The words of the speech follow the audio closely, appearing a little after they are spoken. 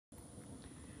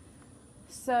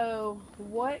So,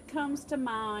 what comes to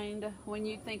mind when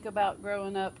you think about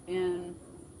growing up in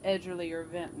Edgerly or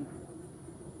Vinton?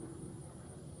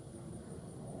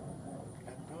 Just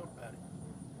haven't thought about it.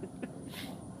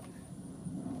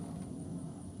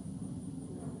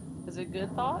 Is it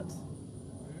good thoughts?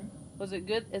 Hmm? Was it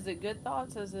good? Is it good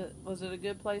thoughts? Was it a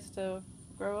good place to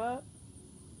grow up?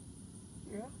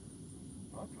 Yeah,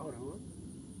 I thought it would.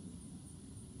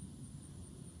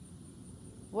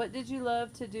 What did you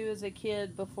love to do as a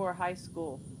kid before high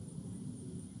school?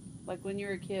 Like when you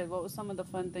were a kid, what was some of the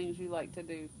fun things you liked to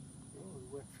do? You know,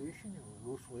 we went fishing and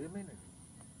we go swimming and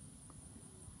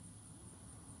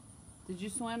Did you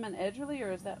swim in Edgerly,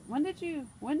 or is that when did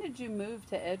you move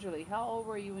to Edgerly? How old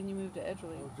were you when you moved to I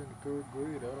Edgerly? was in the third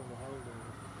grade. I don't know how old I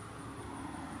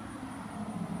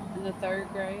was. In the third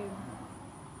grade.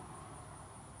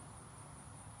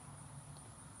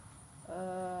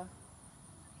 Uh,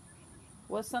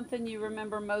 what's something you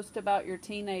remember most about your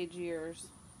teenage years?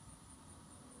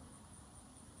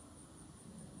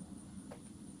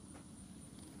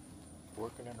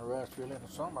 Working in the rice field in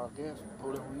the summer, I guess,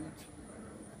 pulling weeds.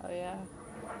 Oh yeah,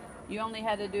 you only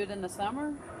had to do it in the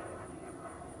summer.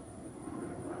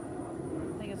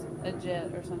 I think it's a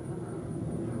jet or something.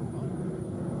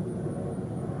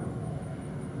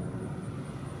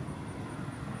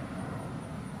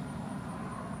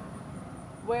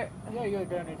 Huh? Where? Yeah, yeah,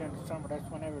 done it in the summer. That's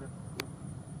whenever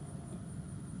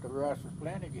the rice was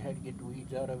planted, you had to get the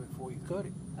weeds out of it before you cut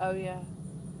it. Oh yeah.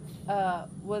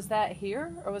 Was that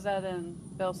here or was that in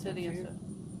Bell That's City and it. stuff?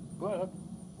 But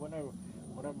whenever,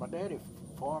 whenever my daddy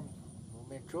farmed, when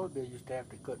me in Troyville used to have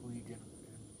to cut weeds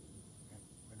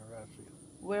in the rice field.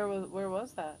 Where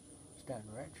was that?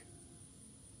 Stanton Ranch,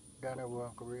 down there where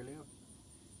Uncle Ray lived.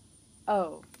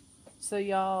 Oh, so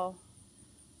y'all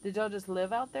did y'all just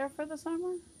live out there for the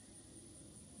summer?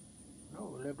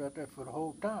 No, we lived out there for the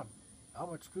whole time. I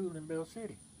went to school in Bell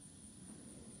City.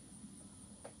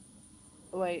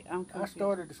 Wait, I'm I confused.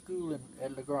 started the school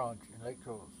at LaGrange in Lake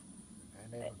Charles,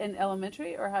 and then In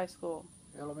elementary or high school?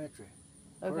 elementary,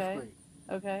 first Okay, grade,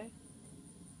 okay.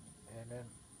 and then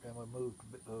we moved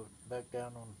back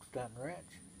down on Stanton Ranch,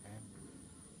 and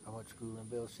I went to school in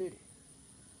Bell City.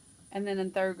 And then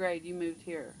in third grade you moved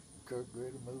here. Third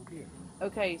grade, we moved here.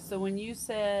 Okay, so when you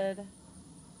said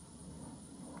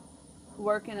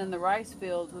working in the rice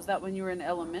fields, was that when you were in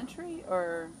elementary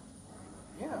or?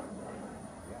 Yeah,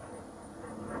 yeah.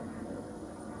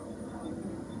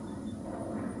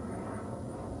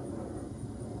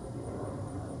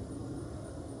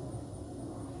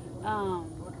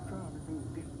 Um, What you trying to do?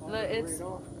 Get all look, that it's weight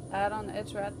off? I don't.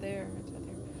 It's right there. It's right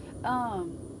there.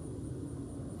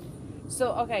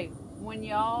 So okay, when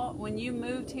you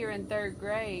moved here in third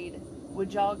grade,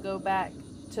 would y'all go back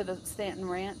to the Stanton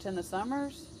Ranch in the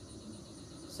summers?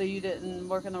 So you didn't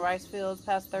work in the rice fields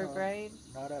past third No, grade?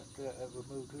 not after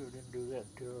we moved here. Didn't do that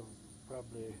until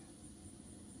probably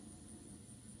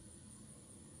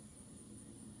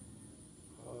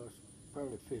uh,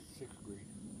 probably fifth, sixth grade,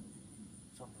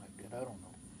 something like that. I don't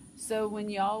know. So when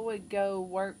y'all would go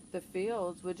work the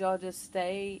fields, would y'all just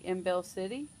stay in Bell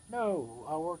City? No,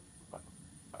 I worked.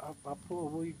 I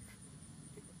pulled weeds.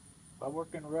 I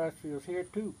worked in the rice fields here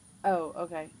too. Oh,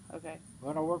 okay, okay.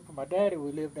 When I worked for my daddy,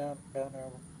 we lived down there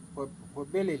where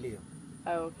Billy lived.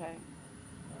 Oh, okay.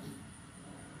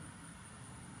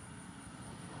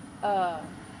 Uh,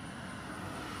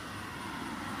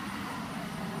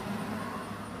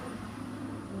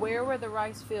 where were the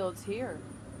rice fields here?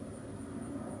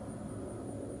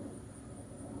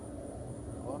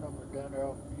 One of them was down there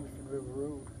off Houston River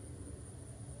Road,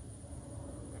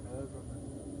 and the other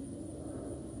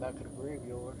one back at the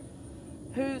graveyard.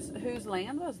 Whose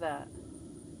land was that?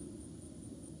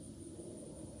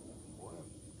 Well,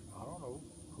 I don't know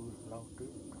who it belonged to.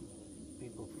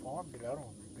 People farmed it. I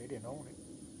don't. They didn't own it.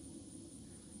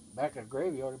 Back at the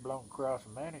graveyard, it belonged to Krause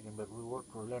and Mannigan, but we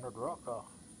worked for Leonard Rockoff.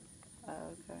 Oh,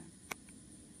 okay.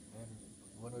 And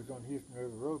when it was on Houston River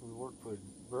Road, we worked for his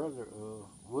brother,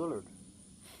 Willard.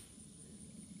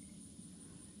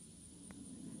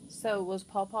 So was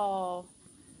Pawpaw?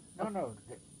 No, no,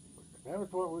 that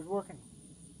was what was working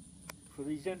for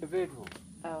these individuals.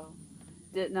 Oh,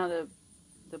 did now the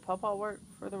Pawpaw work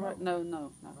for the right? No, No, no,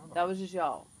 no. no, no. That was just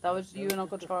y'all. That was That you was and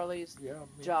Uncle just Charlie's yeah,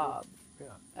 me job. too.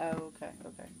 Yeah, Oh, okay,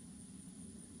 okay.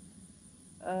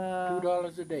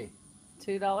 $2 a day.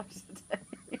 $2 a day.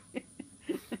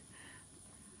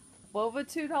 What would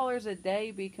 $2 a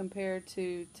day be compared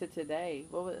to today?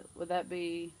 What would that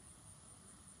be?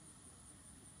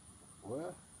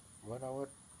 Well, when I went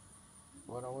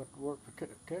when I went to work for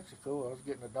Texaco, I was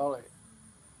getting a dollar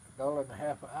and a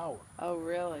half an hour. Oh,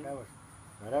 really? That was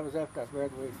But that was after I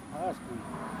graduated from high school.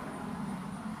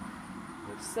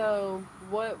 So,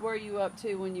 what were you up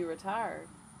to when you retired?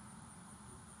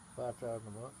 5,000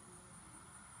 a month.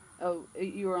 Oh,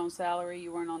 you were on salary.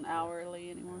 You weren't on hourly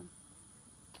anymore.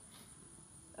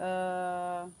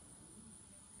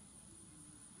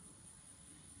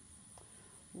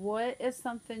 What is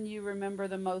something you remember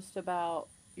the most about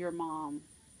your mom?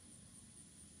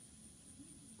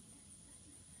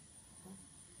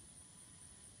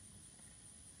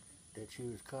 That she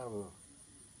was kind of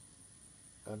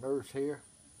a nurse here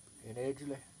in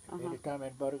Edgley. Anytime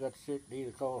anybody got sick, they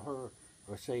either call her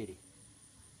or Sadie.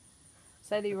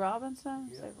 Sadie Robinson?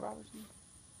 Yeah. Sadie Robertson?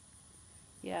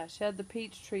 Yeah, she had the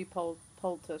peach tree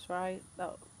poultice, right?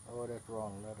 Oh, That's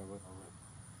wrong.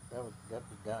 That was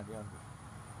down yonder.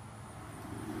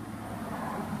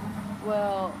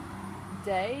 well,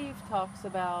 Dave talks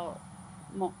about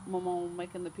Mom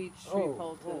making the peach tree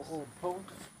poultice.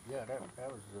 Poultice? Yeah, that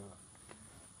was.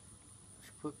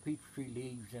 She put peach tree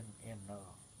leaves in.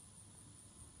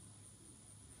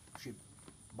 She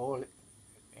boiled it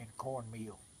in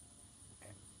cornmeal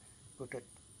and put that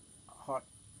hot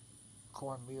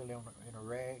cornmeal in a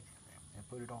rag and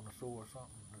put it on the sore or something.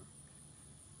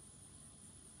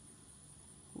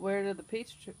 Where did the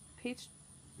peach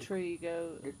tree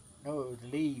go? No, it was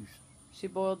leaves. She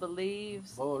boiled the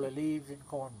leaves. Boil the leaves in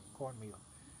cornmeal.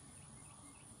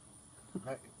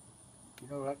 Like,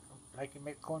 like you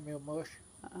make cornmeal mush.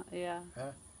 Yeah.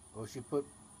 Huh? Well, she put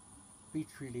peach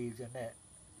tree leaves in that,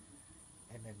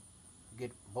 and then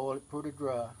boil it pretty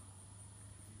dry,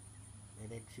 and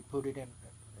then she put it in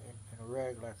a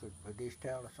rag like a dish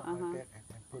towel or something like that,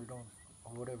 and put it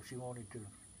on whatever she wanted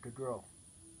to draw.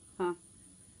 Huh.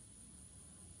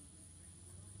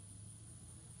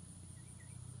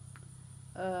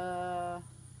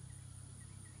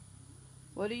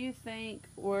 What do you think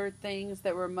were things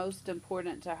that were most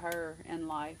important to her in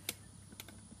life?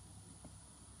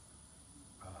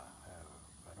 I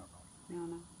don't know. You don't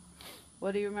know.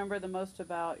 What do you remember the most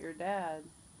about your dad?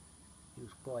 He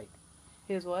was quiet.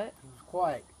 He was what? He was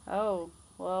quiet. Oh,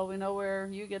 well, we know where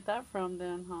you get that from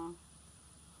then, huh?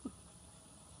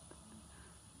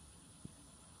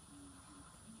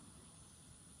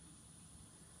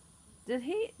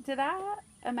 Did I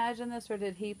imagine this, or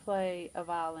did he play a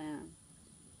violin?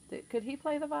 Could he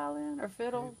play the violin or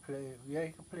fiddle? He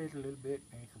can play it a little bit,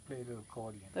 and he can play the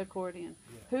accordion. The accordion.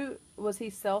 Yeah. Who was he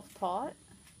self-taught?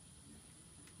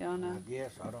 You don't know? I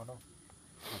guess, I don't know.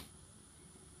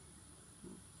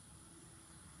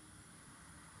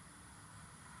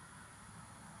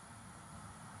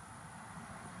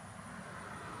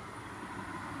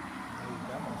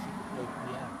 She could play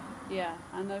piano. Yeah,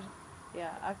 I know.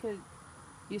 Yeah,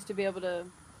 used to be able to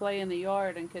play in the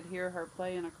yard and could hear her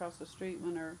playing across the street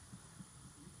when her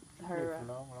She played for a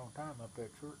long time up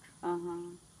at church.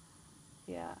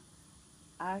 Yeah,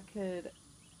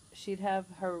 she'd have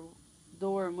her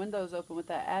door and windows open with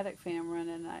that attic fan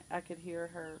running, and I could hear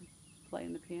her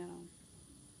playing the piano.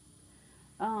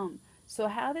 So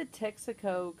how did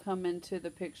Texaco come into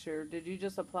the picture? Did you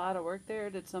just apply to work there?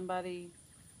 Did somebody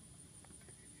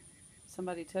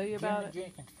tell you about it? Jimmy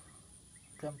Jenkins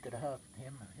come to the house,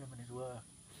 him and his wife,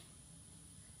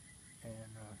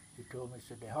 and he told me, he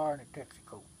said, they're hiring at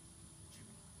Texaco.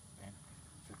 And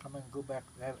said, come and go back.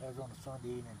 That was on a Sunday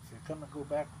evening. Said, come and go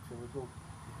back. So we go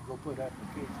put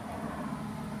application in.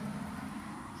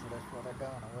 So that's what I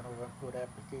done. I went over and put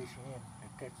application in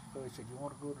at Texaco. He said, you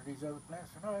want to go to these other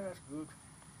plants? I said, no, that's good.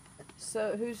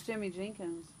 So who's Jimmy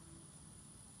Jenkins?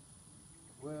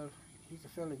 Well, he's a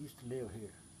fellow who used to live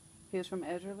here. He was from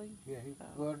Edgerly? Yeah,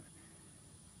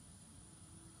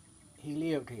 he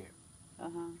lived here.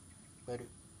 But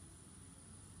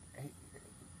he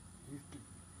used to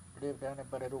live down there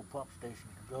by that old pump station,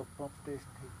 the Gulf pump station.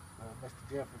 Mr.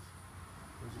 Jeffers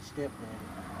was his stepdad.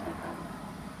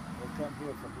 They come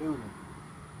here from Luling.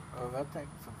 I think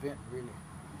from Vinton, really.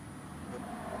 But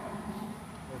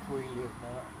that's where he lives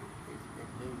now, in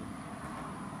Luling.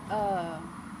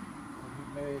 He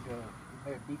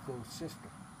married Biko's sister.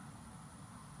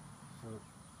 So,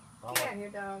 Get out here,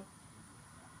 dog.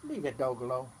 Leave that dog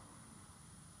alone.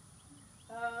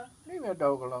 Leave that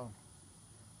dog alone.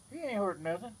 He ain't hurt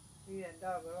nothing. You that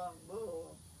dog along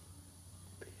bull.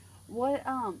 What,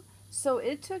 so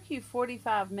it took you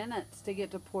 45 minutes to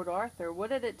get to Port Arthur. What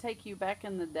did it take you back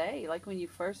in the day, like when you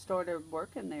first started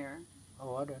working there?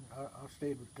 Oh, I didn't. I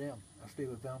stayed with them. I stayed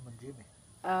with Velma and Jimmy.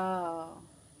 Oh.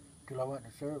 Till I went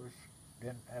into service.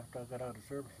 Then after I got out of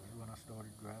service is when I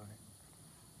started driving it.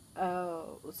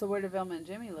 Oh, so where did Velma and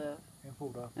Jimmy live? In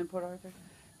Port Arthur. In Port Arthur.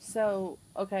 So,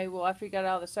 okay, well, after you got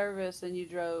out of the service and you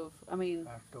drove, I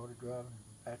started driving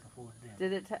back and forth then.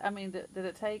 Did it? I mean, did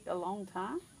it take a long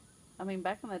time? I mean,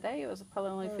 back in the day, it was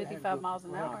probably only Well, we had to 55 go- miles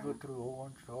an We had hour. to go through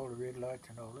Orange, all the red lights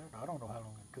and all that. I don't know how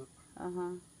long it took.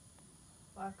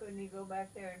 Why couldn't he go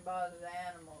back there and bother the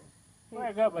animals? Well,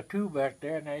 I got my two back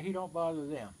there, and he don't bother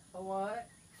them. For what?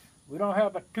 We don't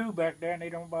have but two back there, and they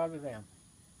don't bother them.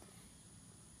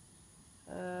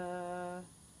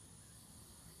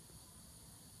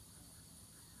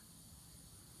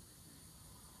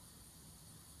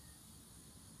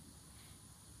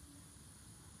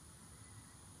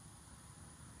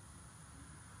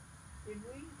 Did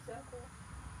we eat supper?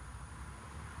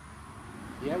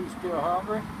 Yeah, you still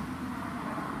hungry?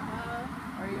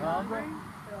 Are you You hungry? hungry?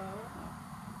 No.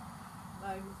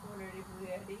 I just wondered if we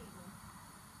had eaten.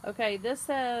 Okay, this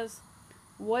says,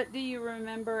 what do you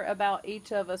remember about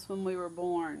each of us when we were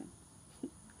born?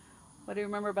 What do you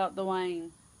remember about Dwayne?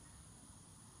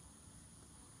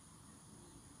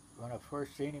 When I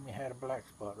first seen him, he had a black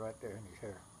spot right there in his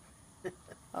hair.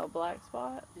 Oh, black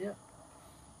spot? Yeah.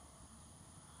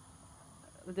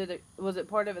 Was it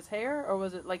part of his hair or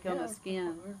was it like on Yeah, his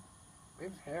skin? It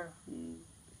was hair. Mm.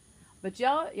 But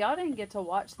y'all didn't get to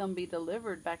watch them be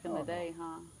delivered back in Oh, the no. day,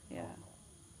 huh? Yeah.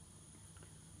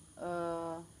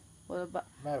 What about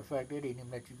Matter of fact, they didn't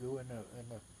even let you go in the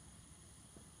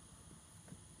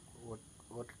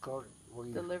what they call it? Where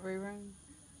you, delivery room?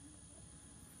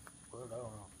 well, I don't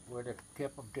know. Where they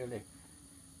kept them till they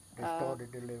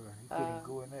started delivering. You couldn't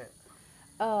go in that.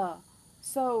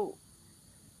 So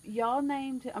y'all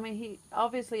named, I mean, he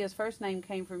obviously his first name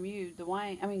came from you,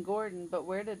 Gordon, but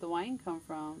where did Dwayne come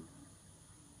from?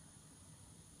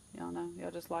 Y'all know?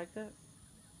 Y'all just liked it?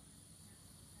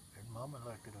 His mama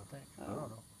liked it, I think. I Oh. don't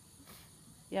know.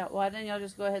 Yeah, why didn't y'all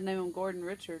just go ahead and name him Gordon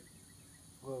Richard?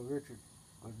 Well, Richard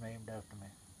was named after me.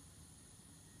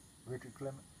 Richard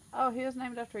Clement. Oh, he was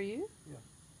named after you? Yeah.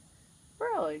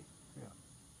 Really? Yeah.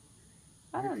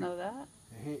 I didn't Richard. know that.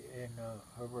 He and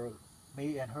her brother,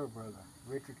 me and her brother,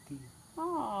 Richard Keith.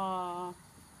 Aw,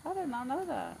 I did not know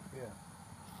that. Yeah.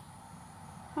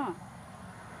 Huh.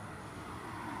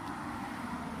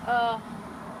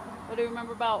 What do you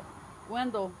remember about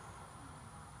Wendell?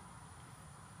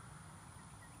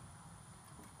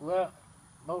 Well,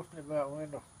 mostly about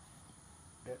Wendell.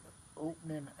 The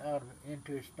opening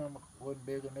into his stomach wasn't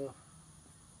big enough,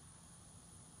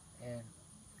 and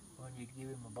when you'd give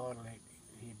him a bottle,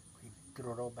 he'd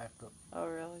throw it all back up. Oh,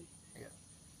 really?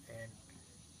 And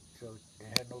so they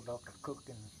had no doctor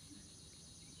cooking.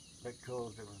 Rick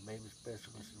Charles, that was baby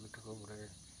specialist, we took over there.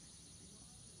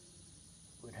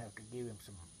 We'd have to give him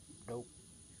some dope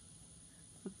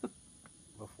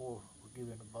before we give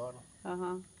him the bottle Uh-huh.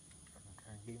 and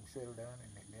get him settled down,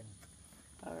 and then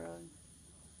Oh, really?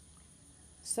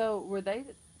 So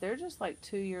they're just like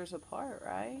 2 years apart,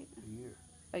 right? a year.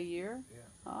 A year? Yeah.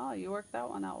 Oh, you worked that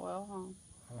one out well,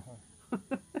 huh? Uh-huh.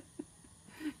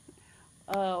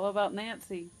 What about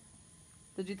Nancy?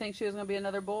 Did you think she was going to be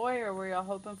another boy, or were y'all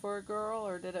hoping for a girl,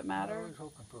 or did it I matter? was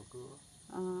hoping for a girl.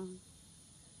 Uh,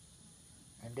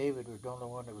 And David was the only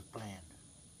one that was planned.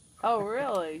 oh,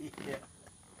 really? Yeah.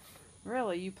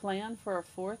 Really? You planned for a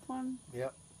fourth one?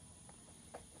 Yep.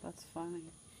 That's funny.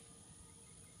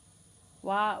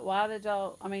 Why did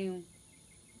y'all, I mean,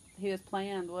 he was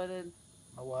planned. What did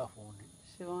My wife wanted it.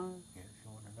 she want? Yeah, she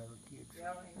wanted another kid.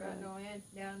 Y'all ain't got no ants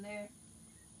down there?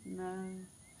 No.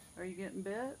 Are you getting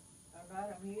bit? I got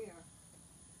 'em here.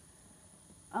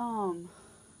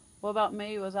 What about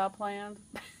me? Was I planned?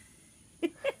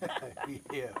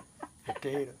 Yeah.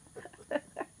 Potato.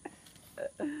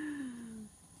 I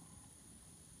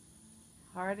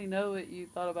already know what you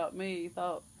thought about me. You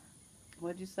thought,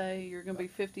 what'd you say? You're going to be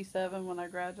 57 when I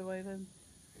graduated?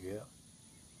 Yeah.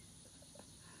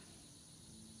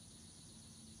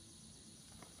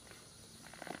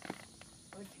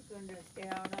 What you gonna do, stay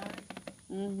all night?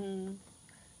 Mm-hmm.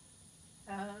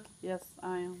 Yes,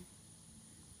 I am.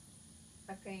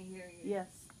 I can't hear you. Yes,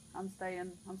 I'm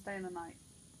staying the night.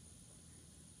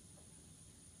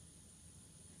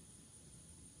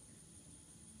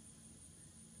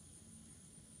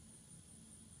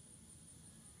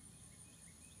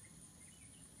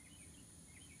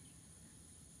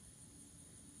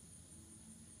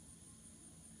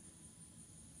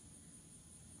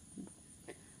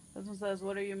 This one says,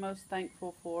 what are you most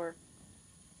thankful for?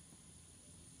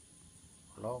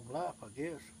 Long life, I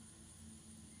guess.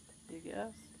 You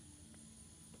guess?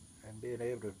 And being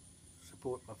able to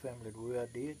support my family the way I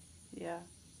did. Yeah.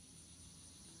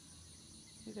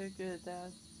 You did good,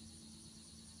 Dad.